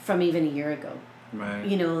from even a year ago. Right.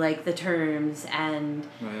 Like the terms, and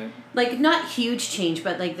Right. like not huge change,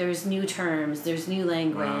 but like there's new terms, there's new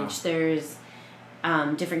language, Wow. there's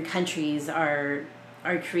different countries are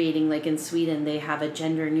creating, like in Sweden they have a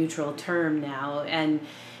gender neutral term now, and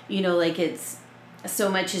like it's so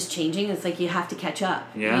much is changing. It's like you have to catch up,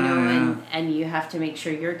 Yeah, and you have to make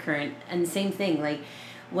sure you're current. And same thing, like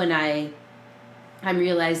when I'm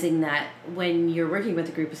realizing that when you're working with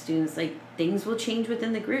a group of students, like things will change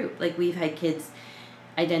within the group. Like we've had kids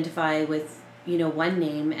identify with one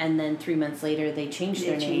name, and then 3 months later they change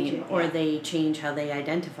their change name, it, or yeah. they change how they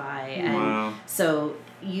identify. And Wow. so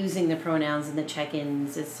using the pronouns and the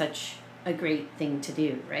check-ins is such a great thing to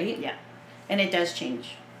do, right? Yeah. And it does change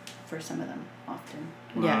for some of them often.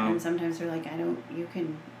 Yeah. And sometimes they're like, you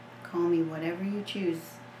can call me whatever you choose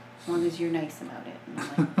as long as you're nice about it. And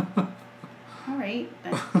I'm like, all right,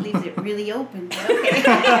 that leaves it really open, but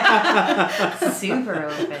okay. Super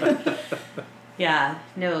open. Yeah,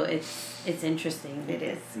 no, it's interesting. It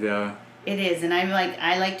is. Yeah. It is. And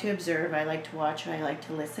I like to observe, I like to watch, I like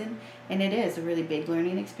to listen. And it is a really big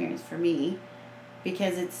learning experience for me,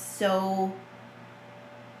 because it's so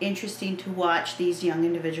interesting to watch these young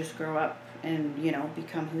individuals grow up and,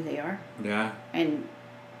 become who they are. Yeah. And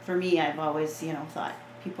for me, I've always, thought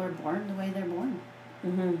people are born the way they're born.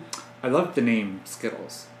 Mm-hmm. I love the name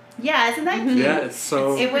Skittles. Yeah, isn't that cute? Yeah, it's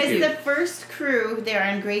so It was cute. the first crew, they're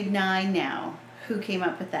in grade 9 now, who came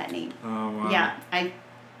up with that name. Oh, wow. Yeah, I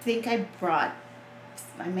think I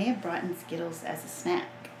may have brought in Skittles as a snack.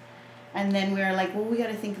 And then we were like, well, we got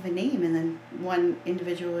to think of a name. And then one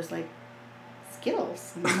individual was like,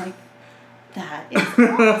 Skittles. And I'm like, that is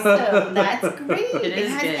awesome. That's great. It is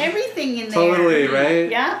has good. everything in there. Totally, right?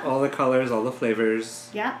 Yeah. All the colors, all the flavors.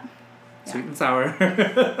 Yeah. Sweet and sour.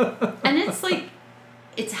 And it's like,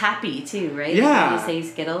 it's happy too, right? Yeah. When you say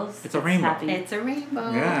Skittles, It's a rainbow. happy. It's a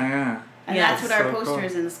rainbow. Yeah, And Yeah, that's what our so poster cool.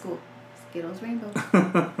 is in the school. Skittles rainbow.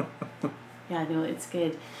 yeah. Yeah, no, it's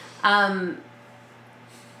good.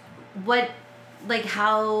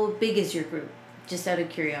 how big is your group? Just out of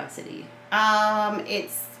curiosity.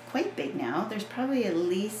 It's quite big now. There's probably at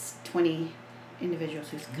least 20 individuals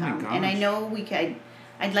who's come. gosh. And I know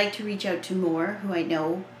I'd like to reach out to more who I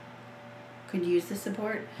know could use the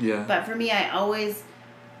support. Yeah. But for me, I always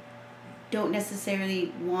don't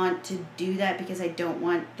necessarily want to do that because I don't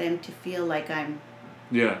want them to feel like I'm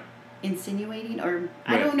insinuating or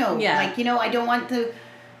I don't know. Yeah. Like, I don't want to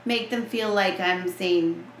make them feel like I'm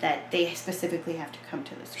saying that they specifically have to come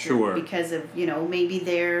to this group. Sure. Because of, maybe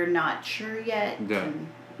they're not sure yet. Yeah. And,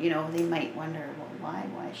 they might wonder, well,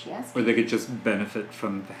 why is she asking? Or they could just benefit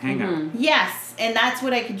from the hangout. Mm-hmm. Yes, and that's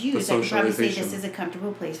what I could use. The I could probably say socialization. this is a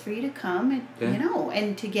comfortable place for you to come and,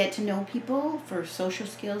 and to get to know people for social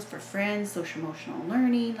skills, for friends, social emotional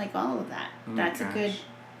learning, like all of that. Oh my That's gosh. a good,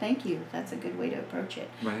 thank you. That's a good way to approach it.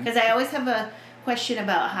 Right. Because I always have a question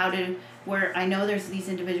about where I know there's these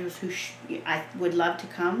individuals who I would love to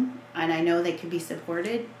come and I know they could be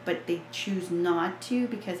supported, but they choose not to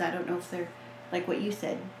because I don't know if they're, like what you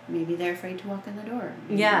said, maybe they're afraid to walk in the door.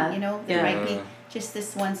 Maybe, there might be just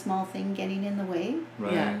this one small thing getting in the way.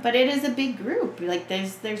 Right. Yeah. But it is a big group. Like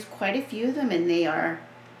there's quite a few of them and they are,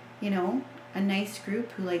 a nice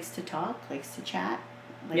group who likes to talk, likes to chat,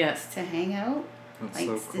 likes to hang out, That's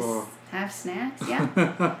likes so cool. to have snacks. Yeah.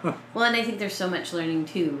 Well, and I think there's so much learning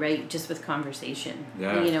too, right? Just with conversation.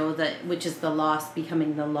 Yeah. Which is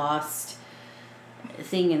becoming the lost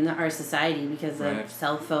thing in our society because of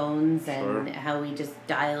cell phones and how we just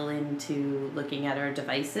dial into looking at our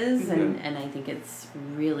devices. Mm-hmm. And I think it's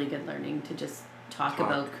really good learning to just talk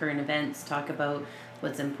about current events, talk about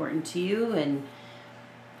what's important to you and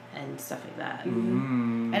stuff like that.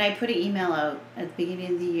 Mm-hmm. And I put an email out at the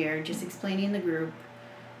beginning of the year just explaining the group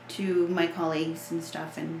to my colleagues and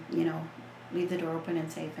stuff and, leave the door open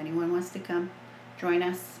and say if anyone wants to come, join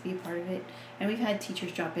us, be a part of it. And we've had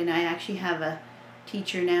teachers drop in. I actually have a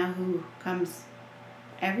teacher now who comes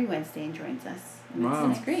every Wednesday and joins us. And Wow.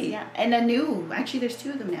 That's great. Yeah. And actually there's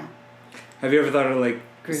 2 of them now. Have you ever thought of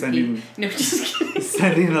sending No, just kidding.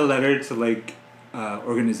 sending a letter to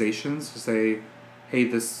organizations to say, hey,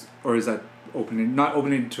 this, or is that not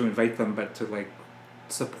opening to invite them, but to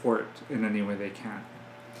support in any way they can?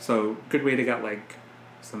 So good way to get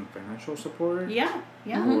some financial support. Yeah.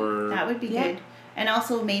 Or That would be good. And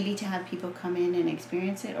also maybe to have people come in and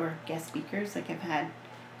experience it or guest speakers. Like I've had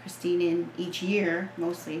Christine in each year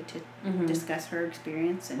mostly to discuss her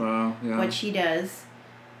experience and what she does.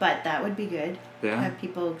 But that would be good to have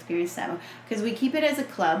people experience that. Because we keep it as a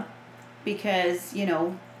club because,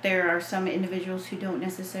 there are some individuals who don't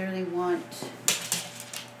necessarily want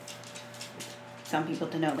some people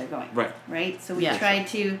to know they're going. Right? So we try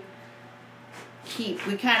to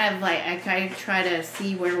I kind of try to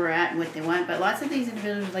see where we're at and what they want, but lots of these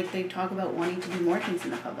individuals, they talk about wanting to do more things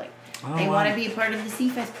in the public. They want to be a part of the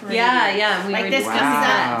CFest parade. Yeah. This comes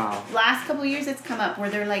up. Last couple of years it's come up where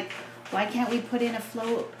they're like, why can't we put in a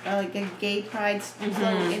float, like a gay pride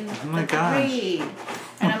float in the parade?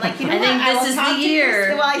 And I'm like, I think this is the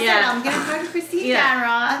year. Well, I said, I'm going to talk to Christine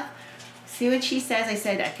Danroth, see what she says. I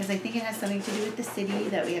said, because I think it has something to do with the city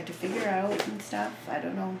that we have to figure out and stuff. I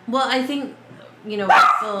don't know. Well, I think,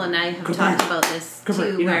 Russell and I have talked about this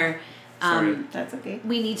too, where that's okay.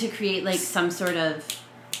 we need to create some sort of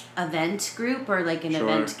event group or an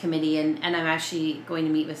event committee, and I'm actually going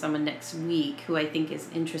to meet with someone next week who I think is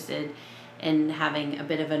interested in having a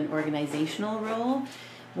bit of an organizational role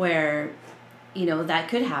where that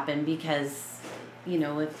could happen because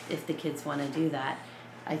if the kids want to do that,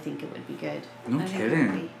 I think it would be good. No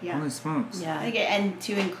kidding. Holy smokes. Yeah. And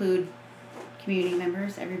to include community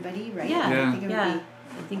members, everybody, right? Yeah.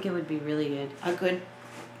 I think it would be really good. A good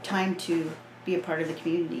time to be a part of the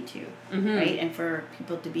community too, right? And for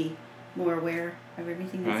people to be more aware of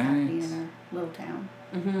everything that's happening in our little town.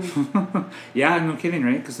 Yeah, no kidding,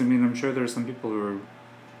 right? Because I'm sure there are some people who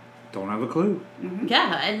don't have a clue.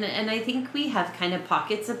 Yeah, and I think we have kind of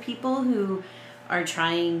pockets of people who are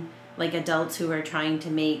trying, adults who are trying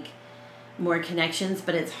to make more connections,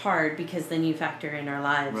 but it's hard because then you factor in our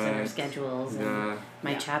lives and our schedules and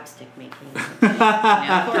my chapstick making.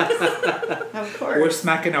 Of course. Or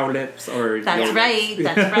smacking our lips or That's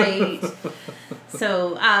right.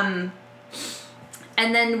 So, and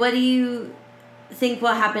then what do you think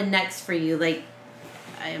will happen next for you? I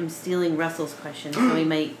am stealing Russell's question, so there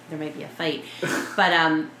might be a fight.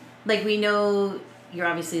 But we know you're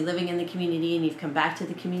obviously living in the community and you've come back to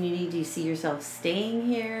the community. Do you see yourself staying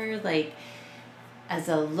here? As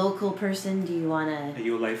a local person, do you want to... Are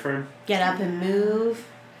you a lifer? Get up and move?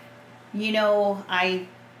 I'm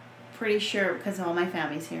pretty sure because all my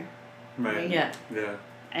family's here. Right. Yeah.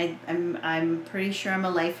 I'm pretty sure I'm a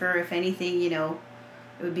lifer. If anything, it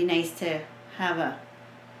would be nice to have a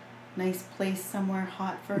nice place somewhere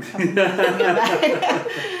hot for a couple of months.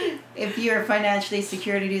 If you're financially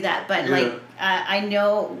secure to do that. But I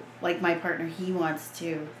know, like, my partner, he always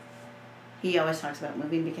talks about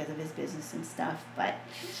moving because of his business and stuff. But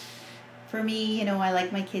for me, I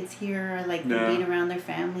like my kids here. I like them being around their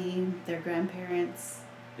family, their grandparents.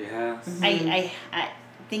 Yeah. I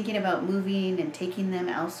thinking about moving and taking them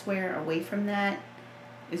elsewhere away from that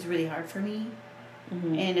is really hard for me.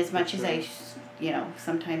 Mm-hmm. And as much as I,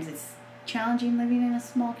 sometimes it's challenging living in a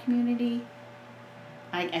small community,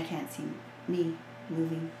 I can't see me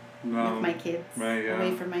moving with my kids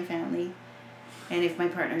away from my family. And if my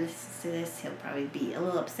partner listens to this, he'll probably be a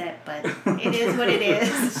little upset, but it is what it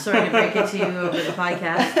is. Sorry to break it to you over the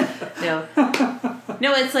podcast.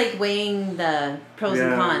 No, it's like weighing the pros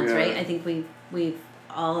and cons, right? I think we've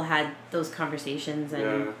all had those conversations,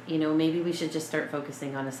 and maybe we should just start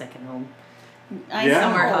focusing on a second home.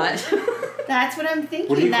 Somewhere hot. That's what I'm thinking.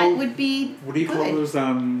 Would be. What do you call those?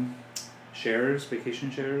 Shares, vacation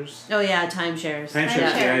shares. Oh yeah, timeshares.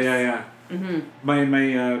 Timeshares. Yeah. Mm-hmm.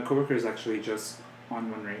 My coworker is actually just on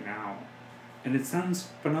one right now, and it sounds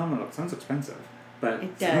phenomenal. It sounds expensive, but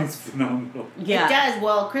it sounds phenomenal. Yeah, it does.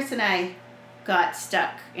 Well, Chris and I got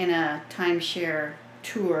stuck in a timeshare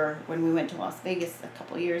tour when we went to Las Vegas a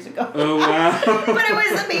couple years ago. Oh wow! But it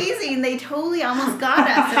was amazing. They totally almost got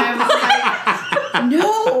us, and I was like,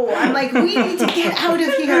 "No!" I'm like, "We need to get out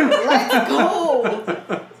of here. Let's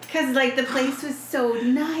go." Because, like, the place was so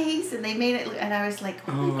nice, and they made it, and I was like,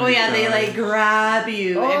 oh yeah, God. They, like, grab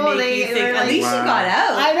you and make you think, at least you got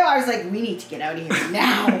out. I know, I was like, we need to get out of here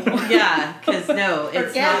now. Yeah, because,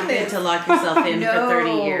 it's not good to lock yourself in for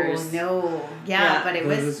 30 years. No, but it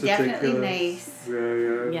was definitely nice.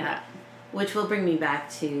 Yeah. Which will bring me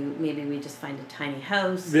back to maybe we just find a tiny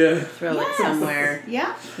house, throw it somewhere.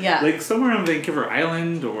 Yeah. Like somewhere on Vancouver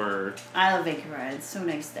Island or... I love Vancouver Island. It's so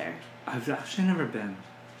nice there. I've actually never been.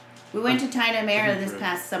 We went to Taina Mera this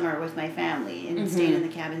past summer with my family and stayed in the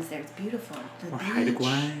cabins there. It's beautiful. Or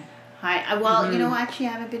Haida-Gwaii. Actually I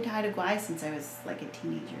haven't been to Haida-Gwaii since I was like a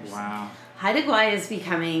teenager. Wow. Haida-Gwaii is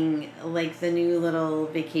becoming like the new little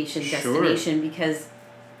vacation destination because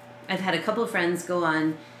I've had a couple of friends go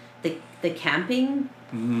on the camping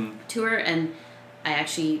tour, and I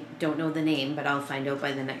actually don't know the name, but I'll find out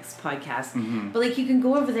by the next podcast. Mm-hmm. But like you can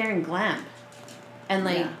go over there and glamp and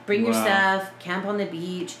like bring your stuff, camp on the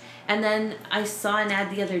beach. And then I saw an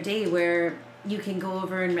ad the other day where you can go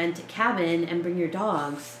over and rent a cabin and bring your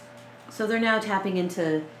dogs. So they're now tapping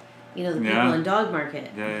into, the people in dog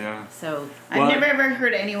market. Yeah. So I've never ever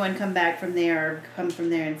heard anyone come from there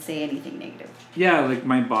and say anything negative. Yeah, like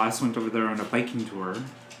my boss went over there on a biking tour.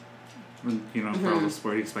 For all the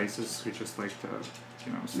sporty spices, we just like to,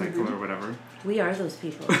 cycle or whatever. We are those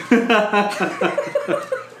people.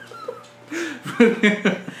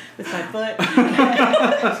 With my foot.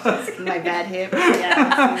 My bad hip.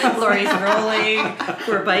 Yeah. Lori's rolling.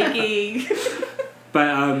 We're biking.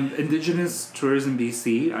 But Indigenous tours in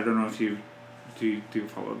BC, I don't know if you do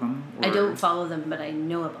follow them. I don't follow them, but I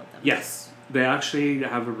know about them. Yes. They actually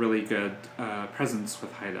have a really good presence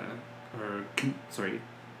with Haida,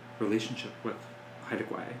 relationship with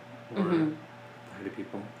Haida-Gwaii, or the Haida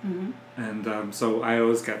people. Mm-hmm. And so I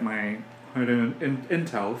always get my Haida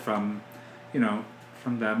intel from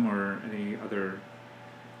them or any other,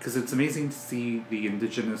 because it's amazing to see the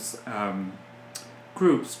Indigenous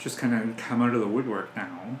groups just kind of come out of the woodwork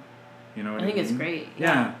now. You know what I mean? think it's great.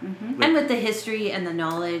 Yeah. Mm-hmm. Like, and with the history and the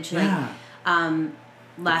knowledge,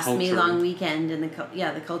 last May long weekend and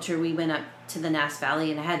the culture, we went up to the Nass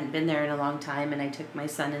Valley, and I hadn't been there in a long time, and I took my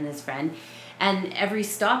son and his friend, and every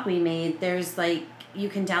stop we made, there's like, you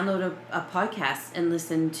can download a podcast and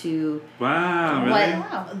listen to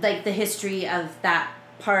like the history of that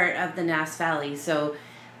part of the Nass Valley. So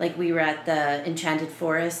like we were at the Enchanted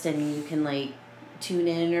Forest, and you can like tune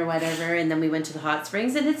in or whatever, and then we went to the hot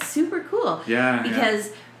springs, and it's super cool.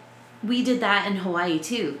 Because we did that in Hawaii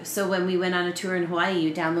too. So when we went on a tour in Hawaii,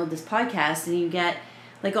 you download this podcast and you get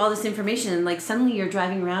like all this information, and like suddenly you're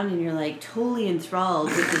driving around and you're like totally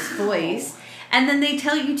enthralled with this voice. And then they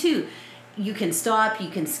tell you too, you can stop, you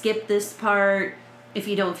can skip this part if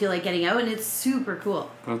you don't feel like getting out, and it's super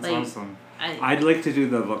cool. That's awesome. I'd like to do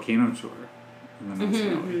the volcano tour in the Nass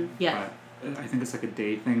Valley. Yeah. But I think it's like a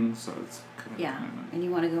day thing, so it's kind of and you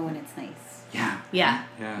want to go when it's nice. Yeah.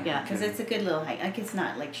 Because it's a good little hike. Like, it's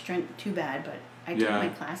not like too bad, but I took my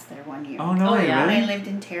class there one year. Oh no! Yeah. I lived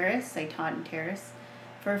in Terrace. I taught in Terrace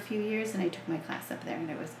for a few years, and I took my class up there, and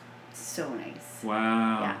it was so nice.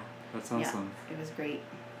 Wow. Yeah. That's awesome. Yeah, it was great.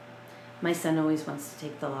 My son always wants to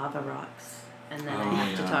take the lava rocks. And then I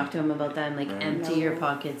have to yeah. talk to him about that. I'm like, Right. empty your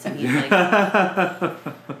pockets. And he's like, but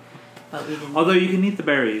we didn't. Although you can eat the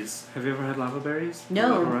berries. Have you ever had lava berries? No.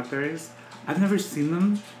 Lava rock berries? I've never seen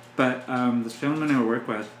them, but this gentleman I work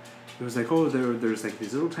with, he was like, oh, there's like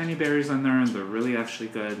these little tiny berries on there, and they're really actually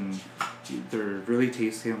good, and they're really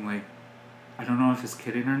tasty. I'm like, I don't know if he's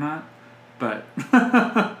kidding or not, but...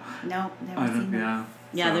 No, never seen them.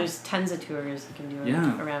 Yeah, so. there's tons of tours you can do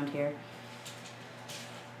Yeah. around here.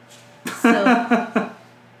 So,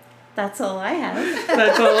 that's all I have.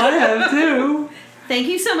 That's all I have, too. Thank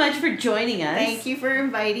you so much for joining us. Thank you for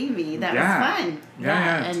inviting me. That Yeah. was fun.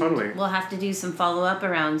 Yeah, and totally. we'll have to do some follow-up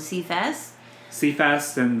around CFest,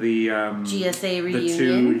 CFest and the... GSA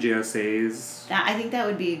reunion. The two GSAs. I think that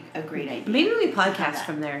would be a great idea. Maybe we podcast that.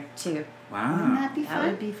 from there, too. Wow. Wouldn't that be That fun?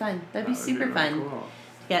 would be fun. That'd be That would super really fun. Cool.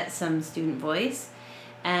 Get some student voice.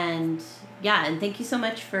 And yeah, and thank you so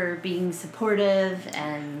much for being supportive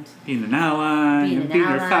and Being an ally, being and an being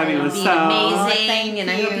ally, your fabulous being self. amazing. Thank And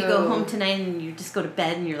I hope you go you. home tonight and you just go to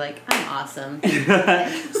bed and you're like, I'm awesome.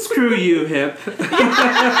 Screw you, hip.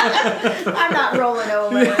 I'm not rolling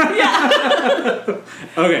over.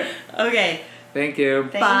 Okay. Okay. Thank you.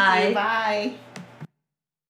 Thank Bye. you. Bye.